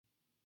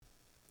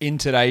In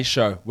today's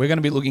show, we're going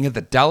to be looking at the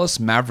Dallas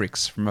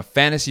Mavericks from a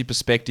fantasy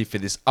perspective for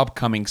this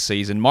upcoming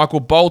season. Michael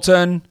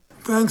Bolton.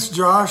 Thanks,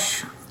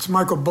 Josh. It's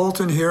Michael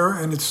Bolton here,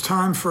 and it's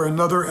time for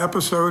another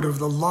episode of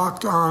the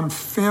Locked On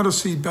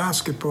Fantasy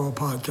Basketball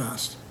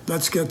Podcast.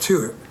 Let's get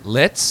to it.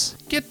 Let's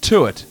get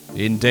to it,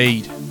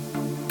 indeed.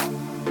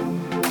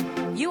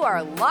 You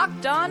are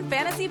Locked On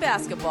Fantasy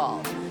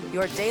Basketball,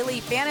 your daily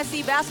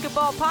fantasy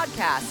basketball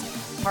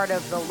podcast, part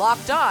of the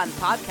Locked On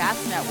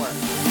Podcast Network.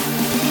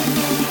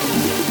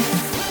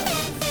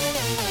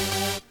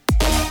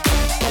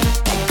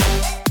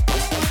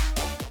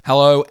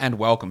 Hello and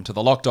welcome to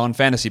the Locked On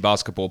Fantasy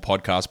Basketball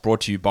Podcast,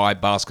 brought to you by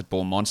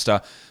Basketball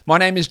Monster. My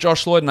name is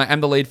Josh Lloyd and I am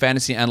the lead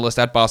fantasy analyst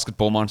at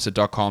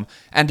basketballmonster.com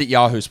and at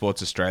Yahoo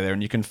Sports Australia.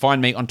 And you can find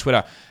me on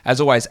Twitter, as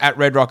always, at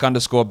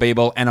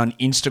redrock_bball and on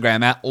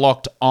Instagram at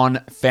Locked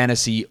On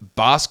Fantasy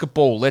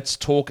Basketball. Let's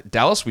talk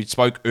Dallas. We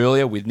spoke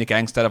earlier with Nick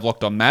Angstad of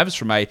Locked On Mavs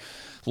from a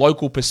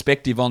local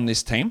perspective on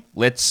this team.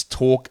 Let's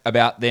talk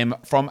about them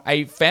from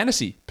a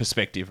fantasy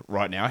perspective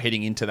right now,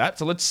 heading into that.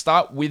 So let's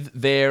start with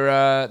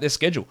their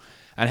schedule.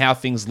 And how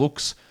things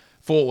look.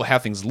 How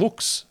things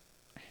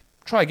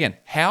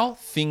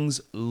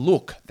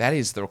look. That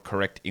is the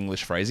correct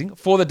English phrasing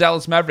for the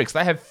Dallas Mavericks.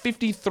 They have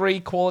 53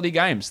 quality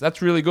games.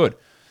 That's really good.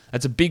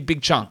 That's a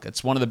big chunk.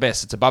 It's one of the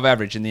best. It's above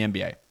average in the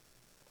NBA.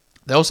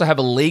 They also have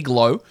a league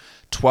low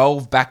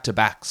 12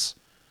 back-to-backs.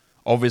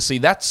 Obviously,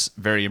 that's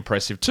very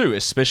impressive too,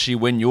 especially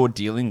when you're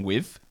dealing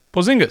with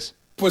Porzingis.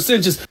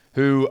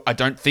 Who I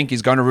don't think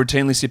is going to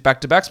routinely sit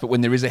back-to-backs, but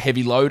when there is a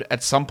heavy load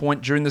at some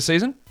point during the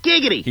season,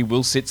 Giggity! He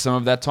will sit some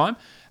of that time.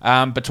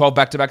 But 12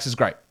 back-to-backs is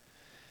great.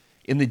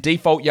 In the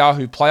default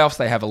Yahoo playoffs,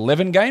 they have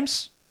 11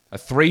 games, a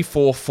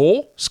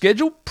 3-4-4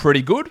 schedule,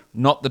 pretty good.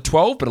 Not the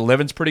 12, but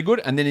 11's pretty good.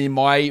 And then in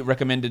my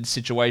recommended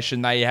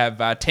situation, they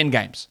have 10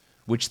 games,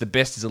 which the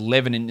best is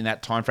 11 in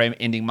that time frame,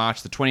 ending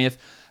March the 20th.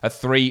 A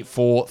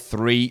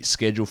 3-4-3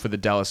 schedule for the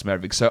Dallas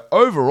Mavericks. So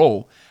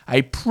overall,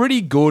 a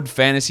pretty good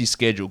fantasy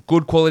schedule.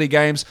 Good quality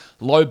games,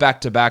 low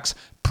back-to-backs,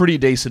 pretty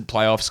decent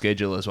playoff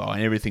schedule as well.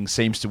 And everything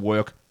seems to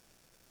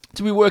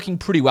be working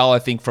pretty well, I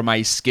think, from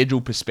a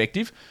schedule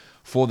perspective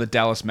for the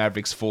Dallas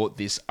Mavericks for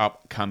this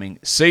upcoming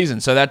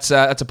season. So that's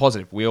a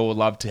positive. We all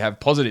love to have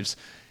positives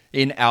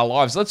in our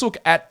lives. Let's look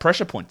at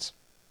pressure points.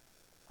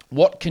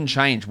 What can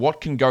change?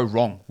 What can go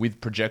wrong with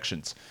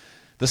projections?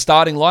 The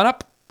starting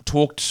lineup.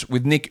 Talked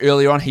with Nick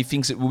earlier on. He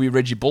thinks it will be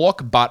Reggie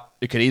Bullock, but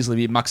it could easily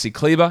be Maxi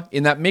Kleber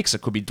in that mix.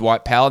 It could be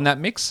Dwight Powell in that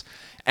mix.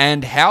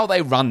 And how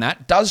they run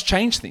that does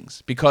change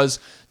things, because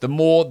the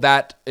more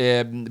that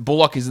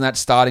Bullock is in that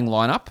starting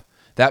lineup,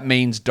 that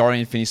means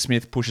Dorian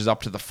Finney-Smith pushes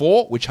up to the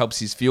 4, which helps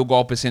his field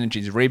goal percentage,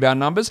 his rebound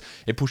numbers.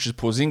 It pushes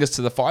Porzingis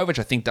to the 5, which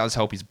I think does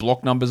help his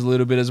block numbers a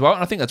little bit as well.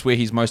 And I think that's where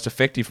he's most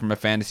effective from a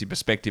fantasy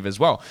perspective as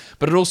well.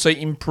 But it also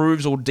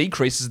improves or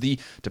decreases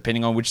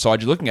depending on which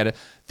side you're looking at it,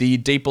 the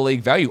deeper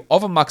league value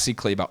of a Maxi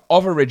Kleber,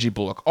 of a Reggie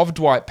Bullock, of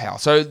Dwight Powell.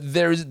 So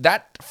there is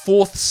that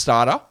fifth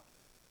starter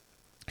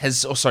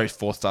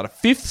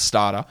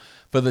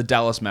for the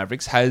Dallas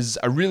Mavericks has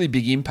a really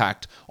big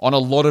impact on a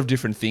lot of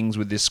different things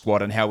with this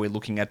squad and how we're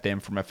looking at them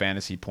from a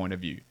fantasy point of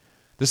view.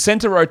 The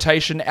center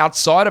rotation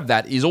outside of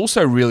that is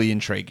also really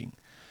intriguing.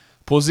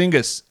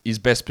 Porzingis is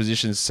best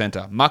positioned as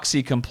center.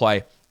 Maxi can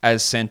play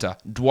as center.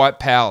 Dwight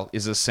Powell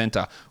is a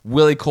center.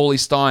 Willie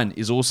Cauley-Stein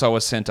is also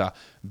a center.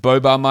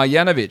 Boban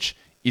Marjanovic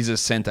is a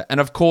center. And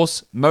of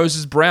course,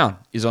 Moses Brown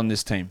is on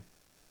this team.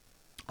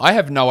 I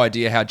have no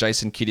idea how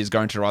Jason Kidd is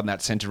going to run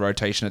that center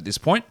rotation at this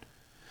point.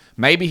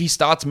 Maybe he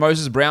starts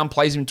Moses Brown,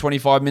 plays him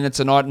 25 minutes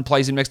a night, and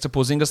plays him next to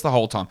Porzingis the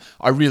whole time.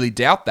 I really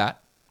doubt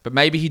that, but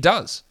maybe he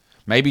does.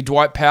 Maybe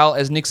Dwight Powell,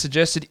 as Nick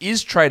suggested,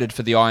 is traded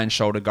for the Iron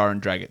Shoulder Goran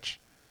Dragic.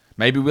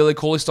 Maybe Willie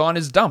Cauley-Stein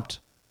is dumped.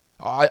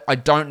 I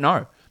don't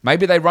know.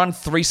 Maybe they run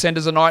 3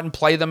 centers a night and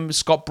play them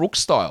Scott Brooks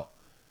style,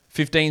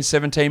 15,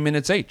 17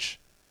 minutes each.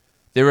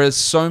 There are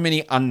so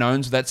many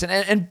unknowns with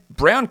that. And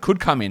Brown could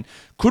come in,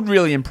 could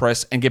really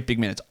impress and get big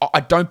minutes. I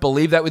don't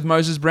believe that with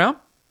Moses Brown.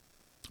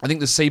 I think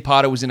the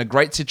C-Parter was in a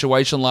great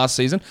situation last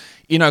season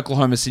in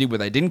Oklahoma City where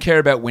they didn't care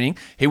about winning.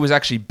 He was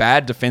actually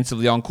bad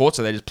defensively on court,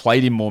 so they just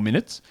played him more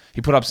minutes.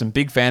 He put up some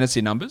big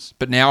fantasy numbers,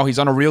 but now he's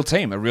on a real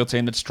team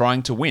that's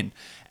trying to win,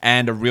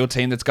 and a real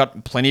team that's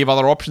got plenty of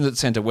other options at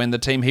center when the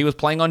team he was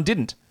playing on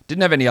didn't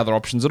have any other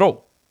options at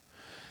all.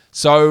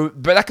 So,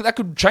 but that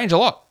could change a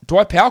lot.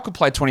 Dwight Powell could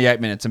play 28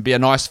 minutes and be a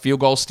nice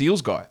field goal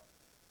steals guy.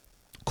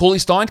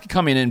 Cauley-Stein could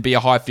come in and be a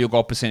high field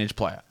goal percentage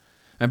player.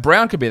 And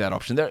Brown could be that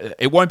option.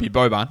 It won't be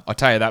Boban, I'll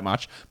tell you that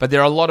much. But there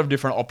are a lot of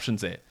different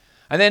options there.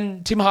 And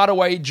then Tim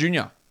Hardaway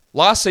Jr.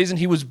 Last season,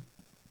 he was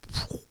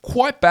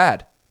quite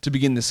bad to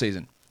begin the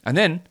season. And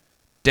then,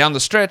 down the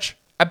stretch,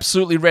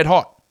 absolutely red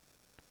hot.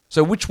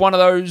 So which one of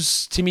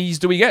those Timmies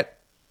do we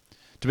get?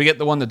 Do we get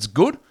the one that's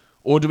good?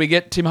 Or do we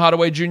get Tim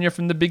Hardaway Jr.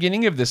 from the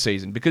beginning of the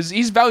season? Because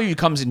his value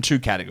comes in 2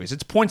 categories.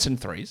 It's points and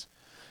threes.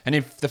 And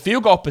if the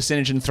field goal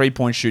percentage and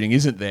 3-point shooting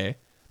isn't there,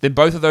 then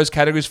both of those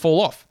categories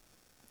fall off.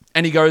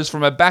 And he goes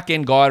from a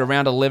back-end guy at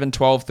around 11,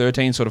 12,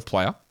 13 sort of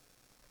player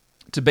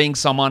to being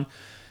someone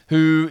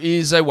who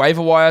is a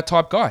waiver wire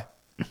type guy.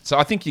 So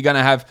I think you're going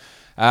to have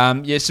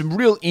some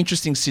real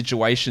interesting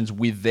situations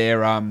with their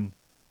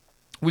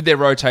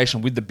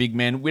rotation, with the big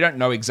men. We don't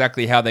know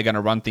exactly how they're going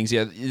to run things.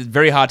 Yeah, it's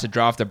very hard to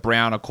draft a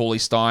Brown, a Cauley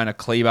Stein, a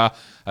Kleber,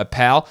 a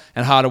Powell,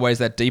 and Hardaway's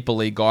that deeper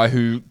league guy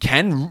who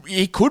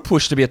could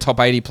push to be a top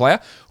 80 player,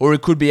 or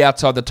it could be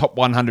outside the top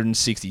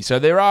 160. So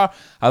there are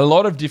a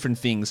lot of different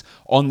things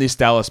on this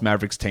Dallas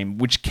Mavericks team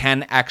which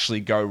can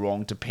actually go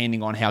wrong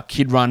depending on how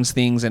Kidd runs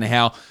things and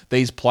how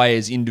these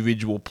players'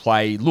 individual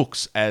play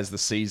looks as the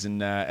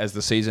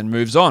season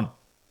moves on.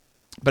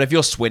 But if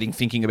you're sweating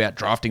thinking about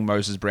drafting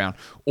Moses Brown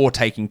or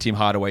taking Tim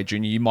Hardaway Jr.,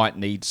 you might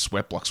need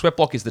Sweatblock.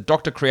 Sweatblock is the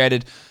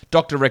doctor-created,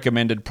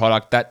 doctor-recommended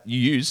product that you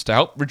use to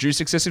help reduce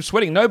excessive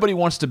sweating. Nobody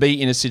wants to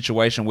be in a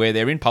situation where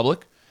they're in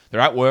public, they're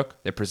at work,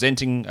 they're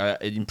presenting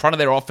in front of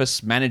their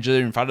office manager,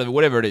 in front of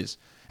whatever it is,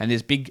 and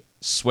there's big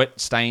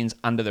sweat stains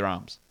under their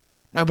arms.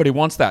 Nobody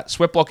wants that.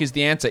 Sweatblock is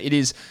the answer. It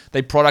is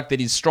the product that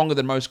is stronger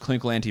than most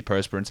clinical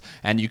antiperspirants,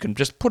 and you can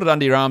just put it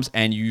under your arms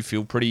and you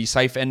feel pretty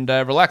safe and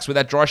relaxed. With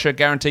that dry shirt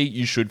guarantee,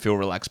 you should feel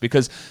relaxed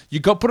because you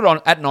got put it on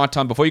at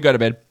nighttime before you go to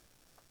bed,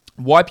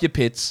 wipe your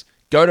pits,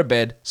 go to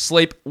bed,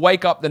 sleep,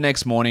 wake up the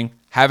next morning,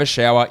 have a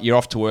shower, you're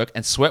off to work,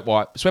 and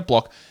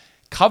Sweatblock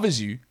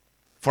covers you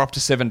for up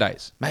to 7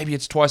 days. Maybe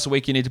it's twice a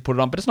week you need to put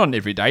it on, but it's not an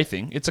everyday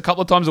thing. It's a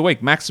couple of times a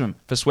week maximum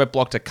for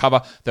Sweatblock to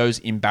cover those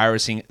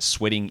embarrassing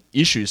sweating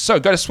issues. So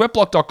go to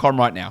sweatblock.com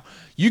right now.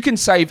 You can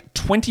save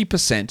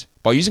 20%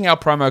 by using our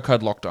promo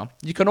code LOCKEDON.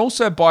 You can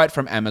also buy it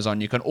from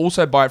Amazon. You can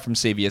also buy it from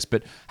CVS,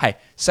 but hey,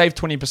 save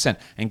 20%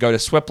 and go to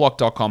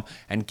sweatblock.com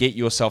and get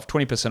yourself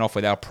 20% off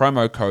with our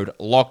promo code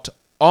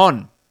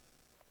LOCKEDON.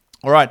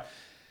 All right,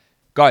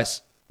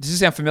 guys. Does this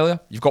sound familiar?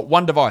 You've got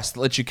one device that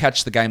lets you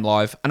catch the game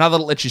live, another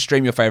that lets you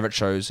stream your favorite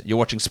shows, you're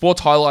watching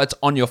sports highlights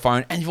on your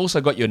phone, and you've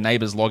also got your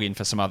neighbor's login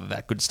for some other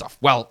that good stuff.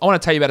 Well, I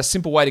want to tell you about a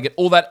simple way to get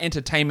all that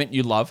entertainment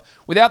you love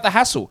without the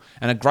hassle,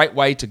 and a great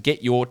way to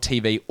get your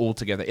TV all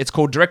together. It's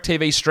called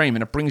DirecTV Stream,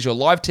 and it brings your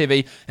live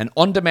TV and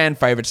on-demand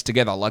favorites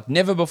together like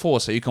never before,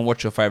 so you can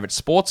watch your favorite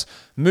sports,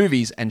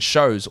 movies, and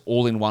shows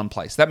all in one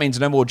place. That means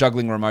no more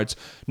juggling remotes,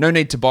 no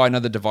need to buy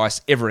another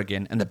device ever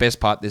again, and the best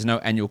part, there's no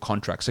annual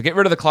contract. So get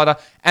rid of the clutter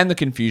and the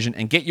confusion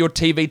and get your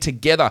TV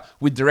together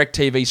with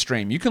DirecTV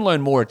Stream. You can learn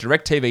more at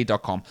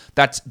directtv.com.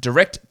 That's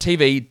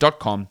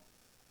directtv.com.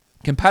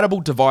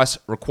 Compatible device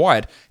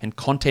required, and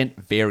content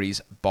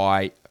varies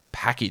by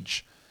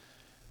package.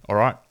 All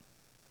right.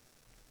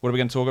 What are we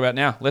going to talk about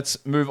now?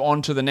 Let's move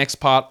on to the next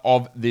part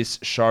of this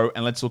show,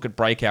 and let's look at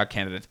breakout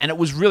candidates. And it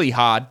was really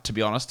hard, to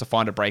be honest, to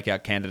find a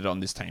breakout candidate on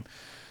this team.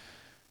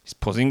 Is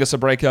Porzingis a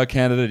breakout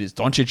candidate? Is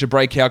Doncic a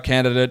breakout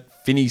candidate?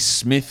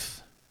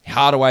 Finney-Smith?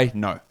 Hardaway?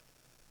 No.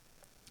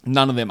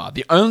 None of them are.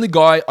 The only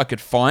guy I could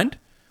find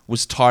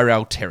was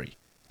Tyrell Terry.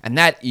 And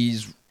that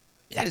is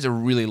a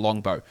really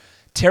long bow.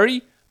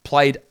 Terry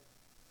played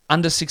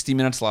under 60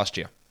 minutes last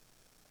year.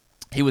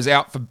 He was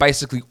out for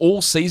basically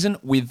all season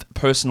with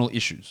personal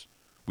issues.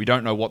 We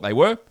don't know what they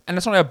were, and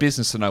it's not our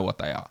business to know what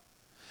they are.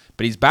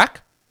 But he's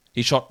back.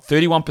 He shot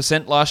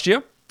 31% last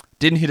year,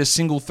 didn't hit a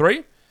single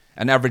three,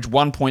 and averaged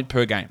 1 point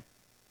per game.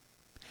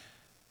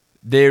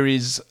 There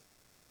is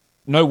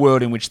no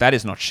world in which that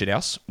is not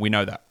shithouse. We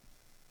know that.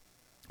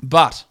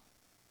 But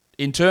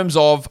in terms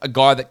of a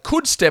guy that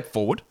could step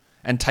forward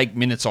and take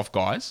minutes off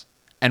guys,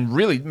 and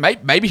really,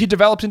 maybe he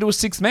develops into a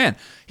sixth man.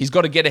 He's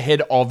got to get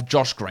ahead of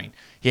Josh Green.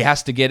 He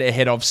has to get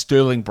ahead of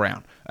Sterling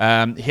Brown.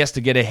 He has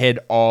to get ahead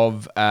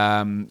of,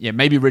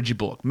 maybe Reggie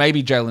Bullock,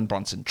 maybe Jalen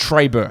Brunson,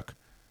 Trey Burke.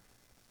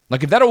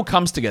 Like, if that all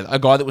comes together, a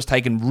guy that was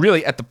taken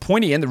really at the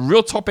pointy end, the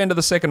real top end of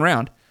the second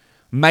round,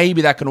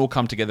 maybe that can all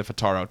come together for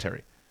Tyrell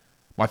Terry.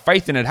 My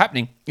faith in it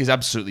happening is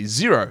absolutely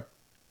zero.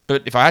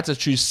 But if I had to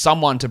choose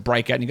someone to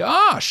break out and you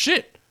go,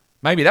 shit,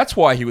 maybe that's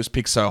why he was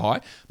picked so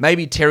high.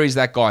 Maybe Terry's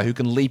that guy who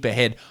can leap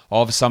ahead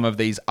of some of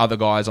these other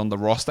guys on the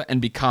roster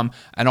and become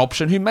an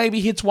option who maybe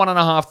hits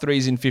 1.5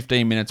 threes in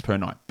 15 minutes per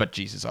night. But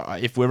Jesus,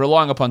 if we're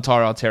relying upon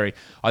Tyrell Terry,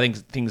 I think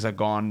things have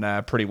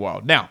gone pretty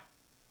wild. Now,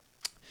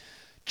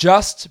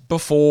 just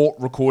before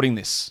recording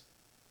this,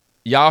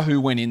 Yahoo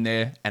went in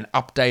there and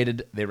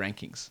updated their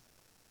rankings.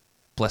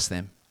 Bless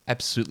them.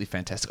 Absolutely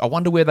fantastic. I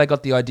wonder where they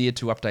got the idea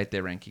to update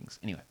their rankings.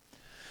 Anyway.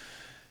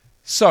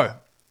 So,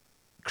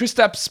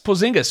 Kristaps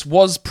Porzingis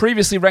was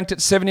previously ranked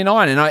at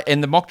 79, and in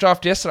the mock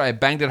draft yesterday, I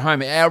banged it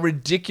home how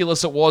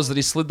ridiculous it was that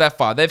he slid that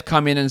far. They've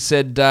come in and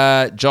said,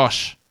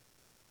 Josh,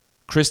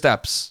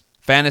 Kristaps,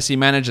 fantasy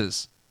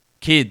managers,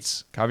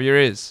 kids, cover your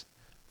ears.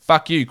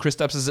 Fuck you,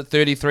 Kristaps is at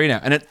 33 now,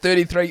 and at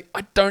 33,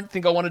 I don't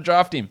think I want to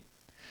draft him.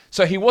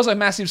 So he was a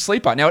massive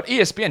sleeper. Now at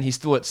ESPN, he's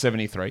still at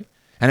 73,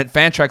 and at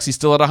Fantrax, he's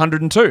still at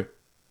 102.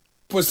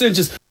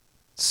 Percentages.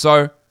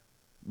 So,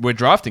 we're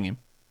drafting him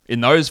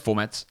in those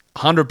formats.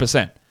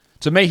 100%.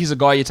 To me, he's a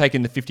guy you take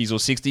in the 50s or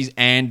 60s,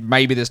 and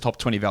maybe there's top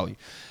 20 value.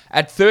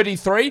 At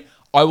 33,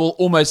 I will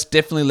almost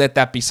definitely let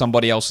that be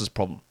somebody else's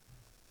problem.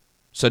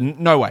 So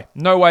no way.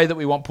 No way that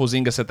we want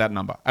Porzingis at that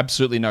number.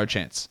 Absolutely no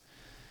chance.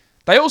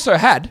 They also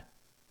had,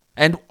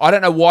 and I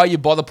don't know why you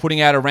bother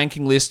putting out a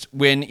ranking list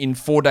when in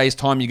 4 days'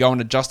 time you go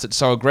and adjust it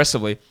so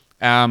aggressively,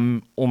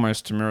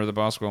 almost to mirror the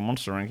basketball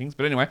monster rankings.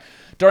 But anyway,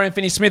 Dorian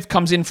Finney-Smith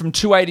comes in from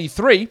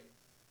 283,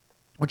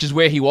 which is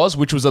where he was,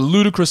 which was a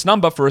ludicrous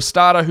number for a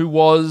starter who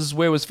was,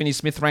 where was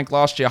Finney-Smith ranked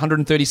last year?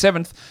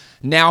 137th.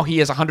 Now he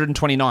is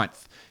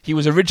 129th. He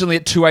was originally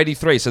at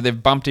 283, so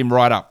they've bumped him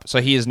right up.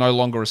 So he is no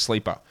longer a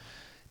sleeper.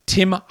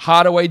 Tim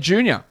Hardaway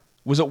Jr.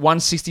 was at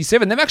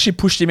 167. They've actually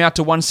pushed him out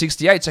to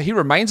 168, so he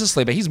remains a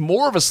sleeper. He's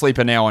more of a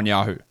sleeper now on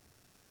Yahoo.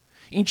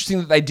 Interesting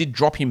that they did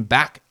drop him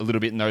back a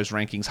little bit in those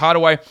rankings.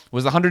 Hardaway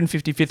was the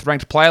 155th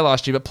ranked player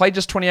last year, but played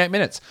just 28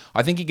 minutes.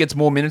 I think he gets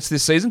more minutes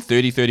this season,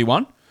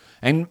 30-31.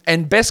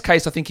 And best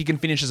case, I think he can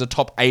finish as a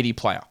top 80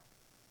 player.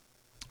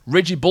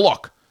 Reggie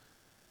Bullock,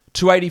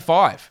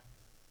 285.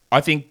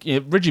 I think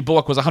Reggie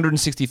Bullock was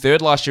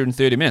 163rd last year in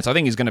 30 minutes. I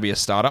think he's going to be a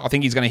starter. I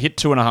think he's going to hit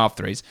 2.5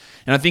 threes.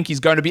 And I think he's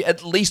going to be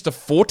at least a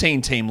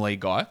 14-team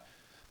league guy.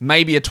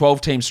 Maybe a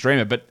 12-team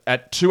streamer. But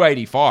at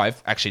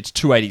 285, actually it's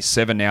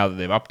 287 now that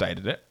they've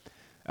updated it.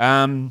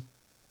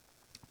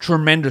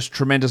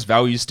 Tremendous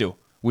value still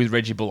with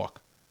Reggie Bullock.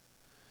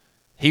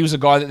 He was a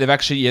guy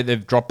that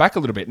they've dropped back a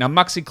little bit. Now,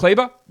 Maxi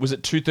Kleber was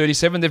at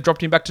 237. They've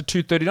dropped him back to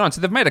 239.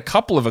 So they've made a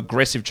couple of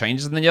aggressive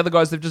changes, and then the other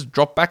guys, they've just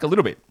dropped back a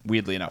little bit,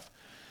 weirdly enough.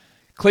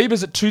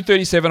 Kleber's at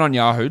 237 on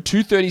Yahoo,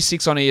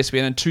 236 on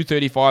ESPN, and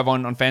 235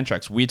 on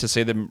Fantrax. Weird to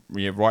see them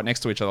right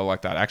next to each other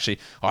like that. Actually,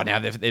 now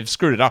they've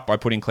screwed it up by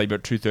putting Kleber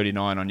at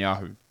 239 on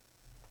Yahoo.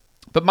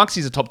 But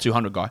Muxi's a top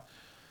 200 guy.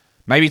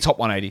 Maybe top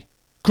 180.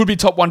 Could be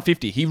top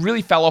 150. He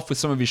really fell off with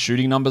some of his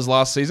shooting numbers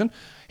last season.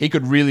 He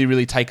could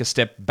really take a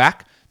step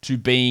back to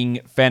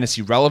being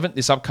fantasy relevant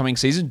this upcoming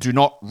season. Do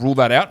not rule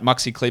that out.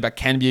 Maxi Kleber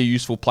can be a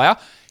useful player.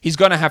 He's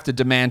going to have to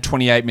demand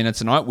 28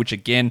 minutes a night, which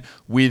again,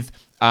 with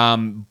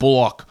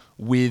Bullock,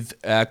 with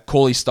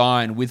Cauley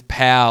Stein, with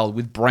Powell,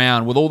 with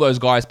Brown, with all those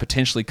guys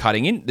potentially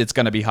cutting in, it's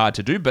going to be hard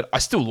to do. But I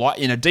still like,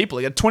 in a deep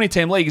league, a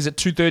 20-team league is at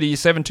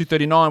 237,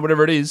 239,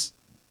 whatever it is.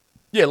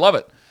 Yeah, love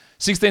it.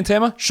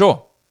 16-teamer?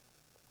 Sure.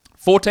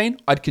 14,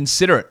 I'd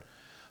consider it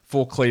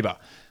for Kleber.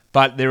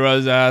 But there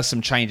was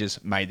some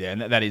changes made there,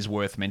 and that is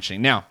worth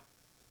mentioning. Now,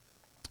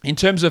 in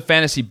terms of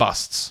fantasy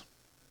busts,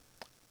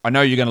 I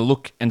know you're going to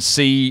look and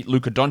see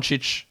Luka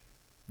Doncic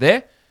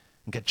there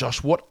and go,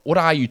 Josh, what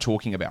are you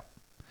talking about?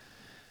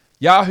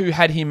 Yahoo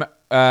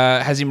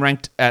has him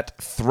ranked at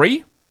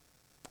 3,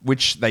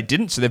 which they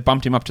didn't, so they've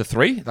bumped him up to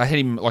 3. They had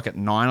him like at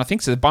 9, I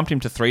think, so they've bumped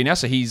him to 3 now.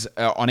 So he's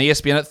on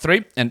ESPN at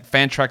 3 and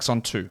Fantrax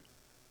on 2.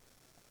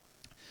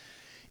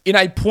 In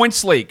a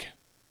points league,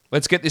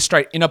 let's get this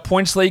straight. In a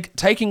points league,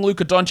 taking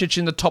Luka Doncic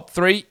in the top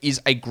 3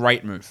 is a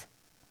great move.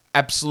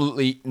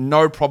 Absolutely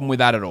no problem with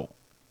that at all.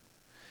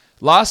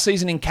 Last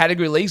season in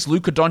category leagues,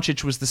 Luka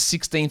Doncic was the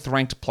 16th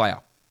ranked player.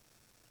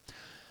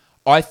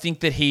 I think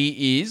that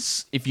he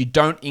is, if you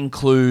don't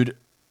include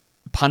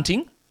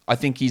punting, I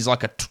think he's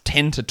like a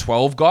 10 to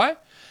 12 guy.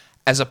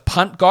 As a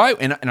punt guy,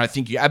 and I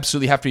think you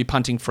absolutely have to be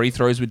punting free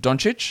throws with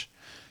Doncic,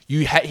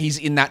 he's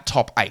in that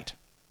top 8.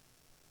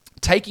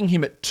 Taking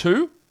him at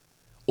 2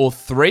 or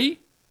 3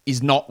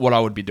 is not what I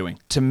would be doing.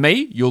 To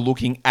me, you're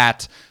looking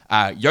at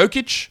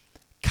Jokic,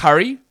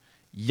 Curry,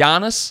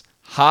 Giannis,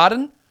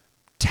 Harden,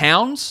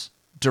 Towns,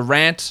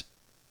 Durant,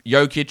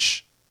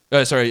 Doncic,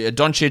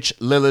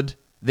 Lillard.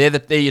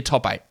 They're your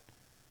top 8.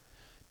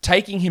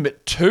 Taking him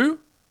at 2,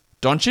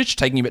 Doncic,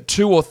 taking him at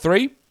 2 or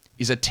 3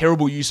 is a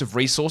terrible use of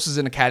resources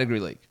in a category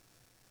league.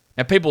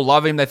 Now, people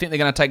love him. They think they're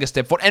going to take a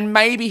step forward. And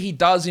maybe he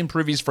does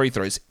improve his free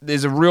throws.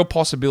 There's a real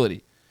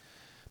possibility.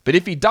 But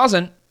if he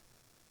doesn't,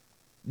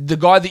 the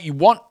guy that you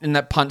want in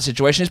that punt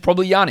situation is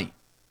probably Yanni.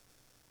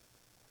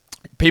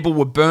 People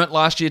were burnt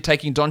last year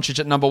taking Doncic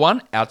at number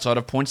 1 outside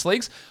of points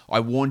leagues. I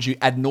warned you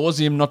ad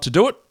nauseum not to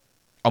do it.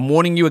 I'm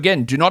warning you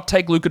again. Do not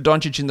take Luka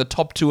Doncic in the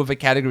top 2 of a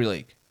category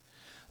league.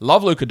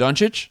 Love Luka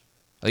Doncic.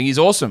 I think he's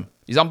awesome.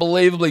 He's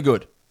unbelievably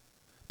good.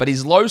 But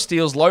his low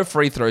steals, low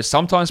free throws,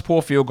 sometimes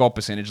poor field goal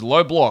percentage,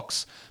 low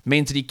blocks,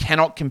 means that he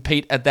cannot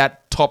compete at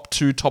that top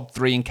 2, top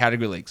 3 in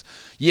category leagues.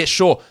 Yeah,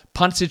 sure.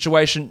 Punt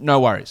situation, no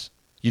worries.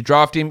 You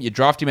draft him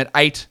at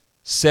 8,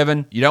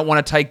 7. You don't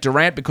want to take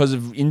Durant because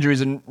of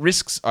injuries and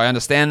risks. I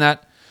understand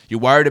that. You're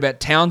worried about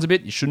Towns a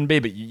bit. You shouldn't be,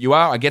 but you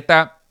are. I get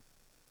that.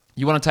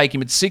 You want to take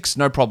him at 6,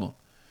 no problem.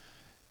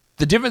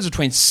 The difference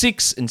between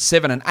 6 and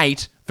 7 and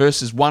 8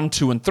 versus 1,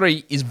 2, and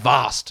 3 is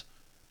vast.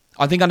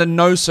 I think under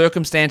no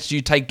circumstance do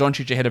you take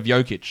Doncic ahead of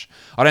Jokic.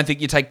 I don't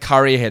think you take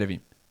Curry ahead of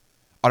him.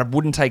 I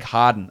wouldn't take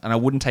Harden, and I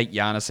wouldn't take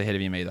Giannis ahead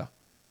of him either.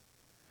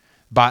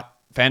 But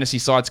fantasy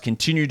sites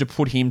continue to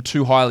put him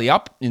too highly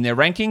up in their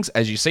rankings,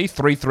 as you see,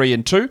 3, 3,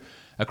 and 2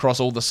 across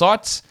all the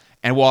sites.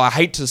 And while I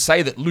hate to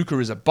say that Luka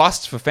is a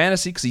bust for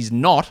fantasy, because he's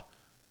not,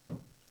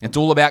 it's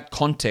all about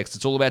context.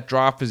 It's all about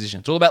draft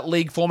position. It's all about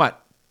league format.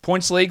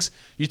 Points leagues,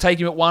 you take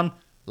him at 1,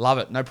 love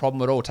it, no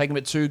problem at all. Take him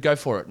at 2, go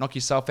for it. Knock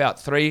yourself out.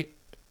 3,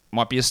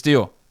 might be a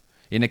steal.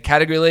 In a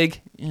category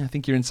league, I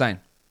think you're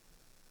insane.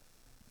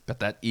 But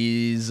that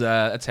is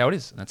that's how it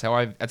is. That's how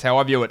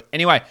I view it.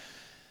 Anyway,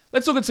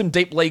 let's look at some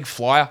deep league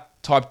flyer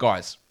type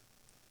guys.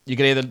 You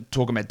can either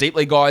talk about deep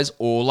league guys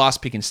or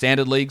last pick in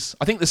standard leagues.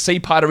 I think the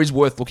C-parter is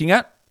worth looking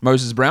at,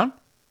 Moses Brown,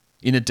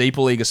 in a deeper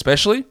league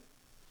especially.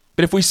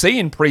 But if we see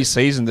in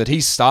pre-season that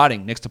he's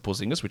starting next to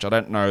Porzingis, which I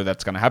don't know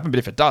that's going to happen, but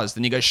if it does,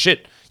 then you go,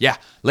 shit, yeah,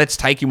 let's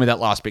take him with that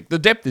last pick. The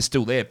depth is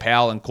still there.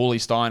 Powell and Cauley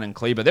Stein and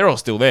Kleber, they're all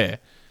still there.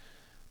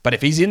 But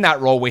if he's in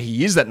that role where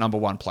he is that number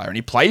one player and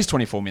he plays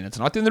 24 minutes a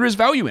night, then there is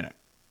value in it.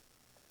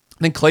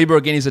 Then Kleber,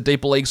 again, is a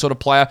deeper league sort of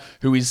player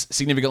who is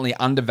significantly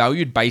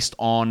undervalued based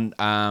on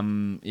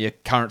your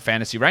current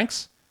fantasy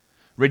ranks.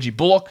 Reggie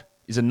Bullock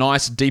is a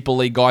nice deeper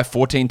league guy,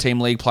 14-team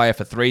league player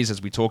for threes,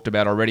 as we talked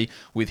about already,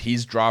 with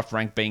his draft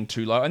rank being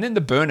too low. And then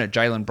the burner,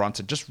 Jalen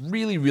Brunson, just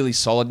really, really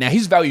solid. Now,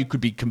 his value could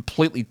be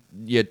completely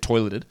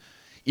toileted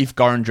if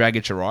Goran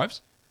Dragic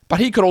arrives, but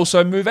he could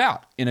also move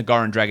out in a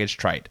Goran Dragic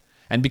trade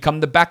and become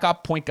the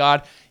backup point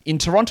guard in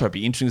Toronto. It'd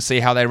be interesting to see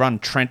how they run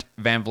Trent,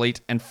 Van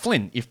Vliet, and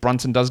Flynn if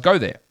Brunson does go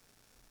there.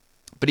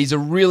 But he's a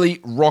really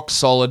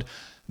rock-solid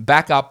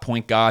backup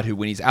point guard who,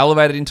 when he's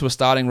elevated into a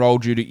starting role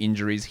due to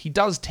injuries, he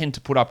does tend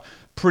to put up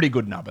pretty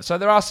good numbers. So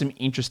there are some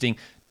interesting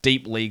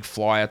deep league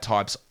flyer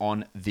types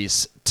on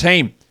this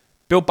team.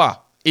 Built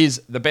Bar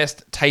is the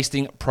best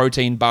tasting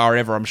protein bar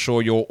ever. I'm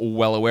sure you're all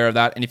well aware of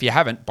that. And if you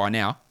haven't by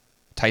now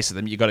tasted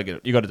them, you got to get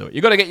it. You got to do it.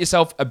 You got to get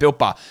yourself a Built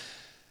Bar.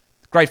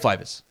 Great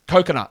flavors: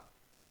 coconut,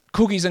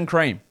 cookies and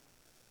cream,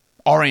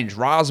 orange,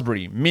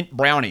 raspberry, mint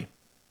brownie,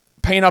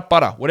 peanut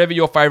butter, whatever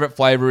your favorite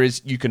flavor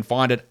is, you can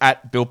find it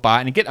at Built Bar,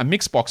 and you get a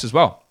mix box as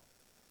well.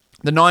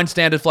 The 9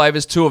 standard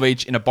flavors, 2 of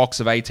each in a box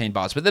of 18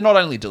 bars. But they're not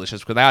only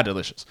delicious, because they are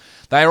delicious.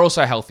 They are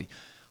also healthy.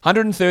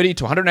 130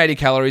 to 180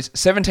 calories,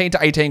 17 to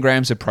 18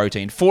 grams of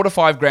protein, 4 to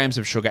 5 grams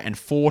of sugar, and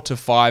 4 to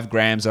 5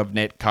 grams of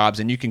net carbs.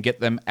 And you can get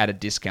them at a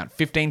discount.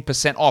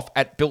 15% off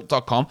at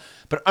Built.com,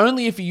 but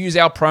only if you use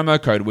our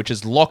promo code, which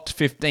is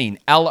LOCKED15,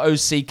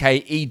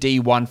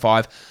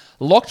 LOCKED15,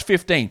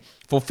 LOCKED15,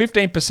 for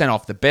 15%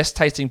 off the best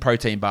tasting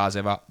protein bars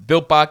ever.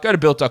 Built Bar, go to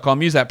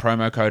Built.com, use that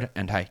promo code,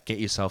 and hey, get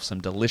yourself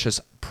some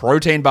delicious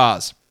protein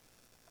bars.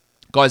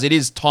 Guys, it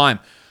is time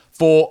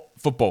for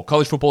football.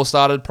 College football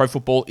started. Pro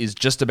football is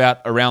just about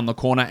around the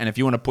corner. And if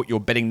you want to put your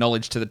betting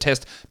knowledge to the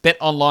test,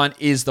 BetOnline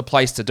is the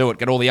place to do it.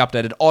 Get all the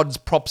updated odds,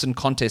 props, and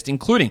contests,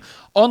 including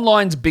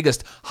online's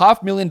biggest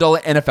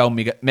 $500,000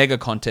 NFL mega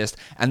contest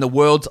and the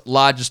world's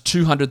largest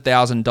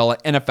 $200,000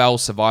 NFL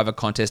Survivor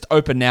contest.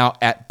 Open now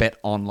at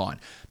BetOnline.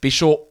 Be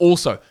sure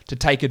also to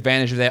take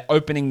advantage of their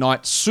opening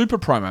night super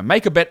promo.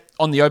 Make a bet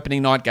on the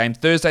opening night game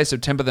Thursday,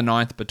 September the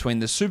 9th between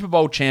the Super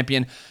Bowl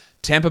champion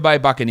Tampa Bay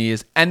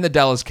Buccaneers and the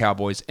Dallas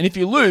Cowboys. And if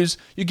you lose,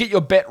 you get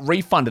your bet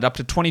refunded up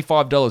to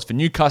 $25 for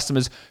new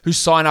customers who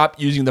sign up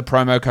using the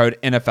promo code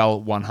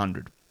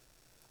NFL100.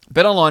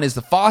 BetOnline is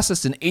the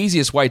fastest and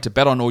easiest way to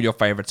bet on all your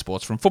favorite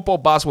sports, from football,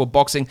 basketball,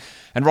 boxing,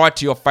 and right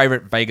to your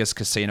favorite Vegas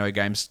casino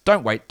games.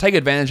 Don't wait. Take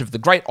advantage of the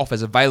great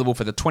offers available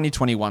for the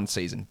 2021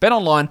 season.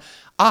 BetOnline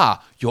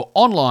are your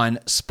online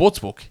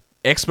sportsbook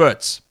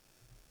experts.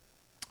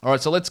 All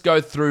right, so let's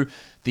go through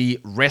the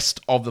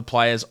rest of the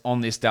players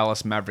on this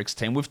Dallas Mavericks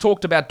team. We've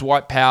talked about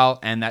Dwight Powell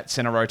and that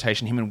center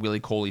rotation, him and Willie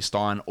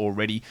Cauley-Stein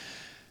already.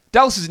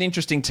 Dallas is an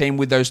interesting team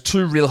with those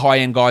 2 real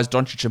high-end guys,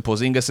 Doncic and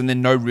Porzingis, and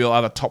then no real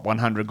other top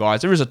 100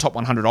 guys. There is a top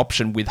 100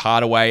 option with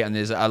Hardaway, and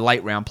there's a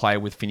late-round player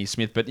with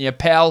Finney-Smith. But yeah,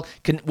 Powell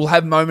will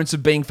have moments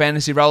of being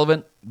fantasy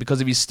relevant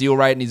because of his steal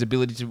rate and his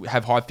ability to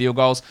have high field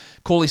goals.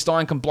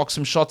 Cauley-Stein can block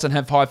some shots and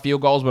have high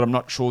field goals, but I'm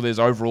not sure there's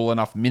overall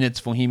enough minutes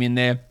for him in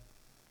there.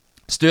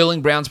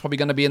 Sterling Brown's probably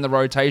going to be in the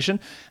rotation,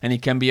 and he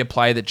can be a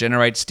player that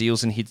generates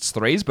steals and hits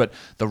threes, but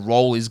the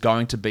role is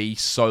going to be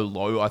so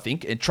low, I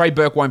think. And Trey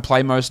Burke won't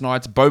play most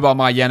nights. Boban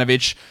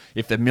Marjanovic,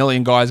 if the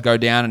million guys go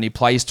down and he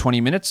plays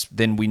 20 minutes,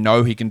 then we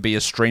know he can be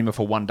a streamer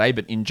for one day,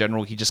 but in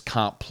general, he just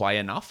can't play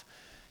enough.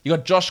 You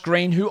got Josh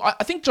Green, who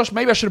I think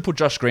maybe I should have put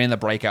Josh Green in the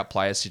breakout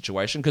player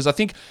situation, because I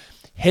think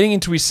heading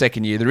into his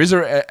second year, there is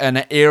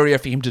an area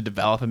for him to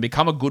develop and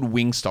become a good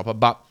wing stopper,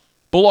 but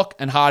Bullock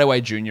and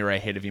Hardaway Jr. are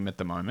ahead of him at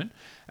the moment.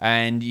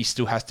 And he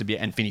still has to be,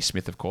 and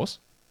Finney-Smith, of course.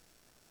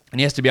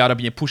 And he has to be able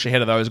to push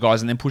ahead of those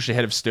guys and then push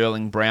ahead of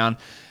Sterling Brown.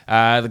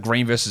 The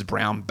Green versus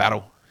Brown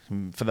battle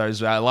for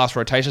those last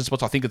rotation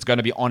spots. I think it's going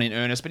to be on in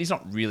earnest, but he's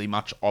not really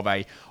much of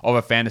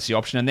a fantasy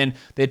option. And then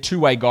their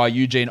two-way guy,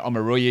 Eugene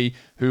Omoruyi,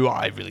 who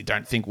I really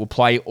don't think will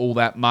play all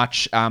that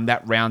much.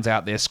 That rounds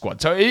out their squad.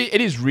 So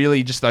it is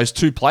really just those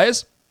 2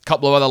 players. A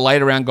couple of other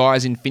later round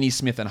guys in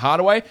Finney-Smith and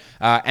Hardaway,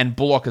 and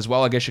Bullock as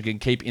well, I guess you can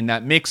keep in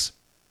that mix.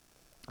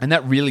 And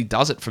that really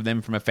does it for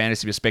them from a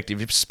fantasy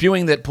perspective. If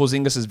spewing that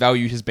Porzingis'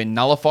 value has been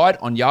nullified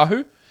on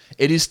Yahoo,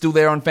 it is still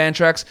there on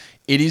Fantrax.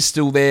 It is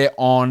still there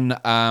on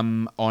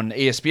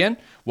ESPN.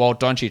 While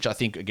Doncic, I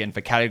think, again, for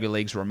category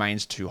leagues,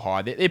 remains too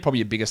high. They're probably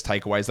your biggest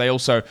takeaways. They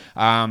also,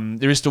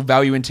 there is still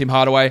value in Tim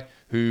Hardaway,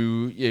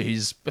 who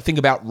he's I think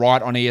about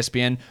right on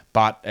ESPN,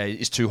 but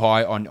is too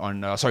low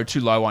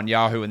on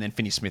Yahoo, and then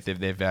Finney Smith, they've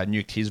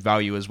nuked his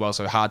value as well,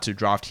 so hard to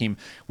draft him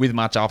with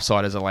much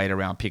upside as a later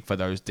round pick for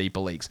those deeper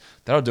leagues.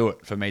 That'll do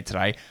it for me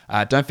today.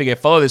 Don't forget,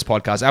 follow this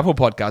podcast, Apple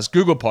Podcasts,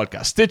 Google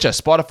Podcasts, Stitcher,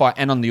 Spotify,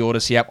 and on the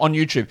Odyssey app. On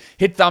YouTube,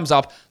 hit thumbs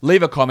up,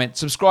 leave a comment,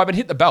 subscribe, and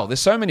hit the bell. There's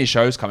so many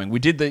shows coming. We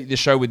did the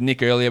show with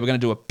Nick earlier. We're going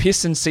to do a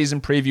Pistons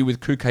season preview with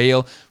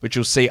Kukail, which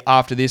you'll see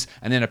after this,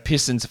 and then a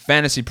Pistons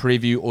fantasy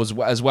preview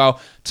as well.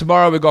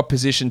 Tomorrow we've got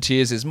position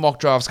tiers. There's mock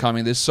drafts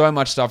coming. There's so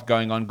much stuff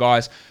going on,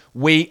 guys.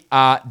 We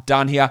are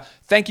done here.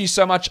 Thank you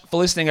so much for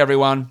listening,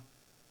 everyone.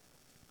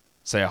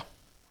 See ya.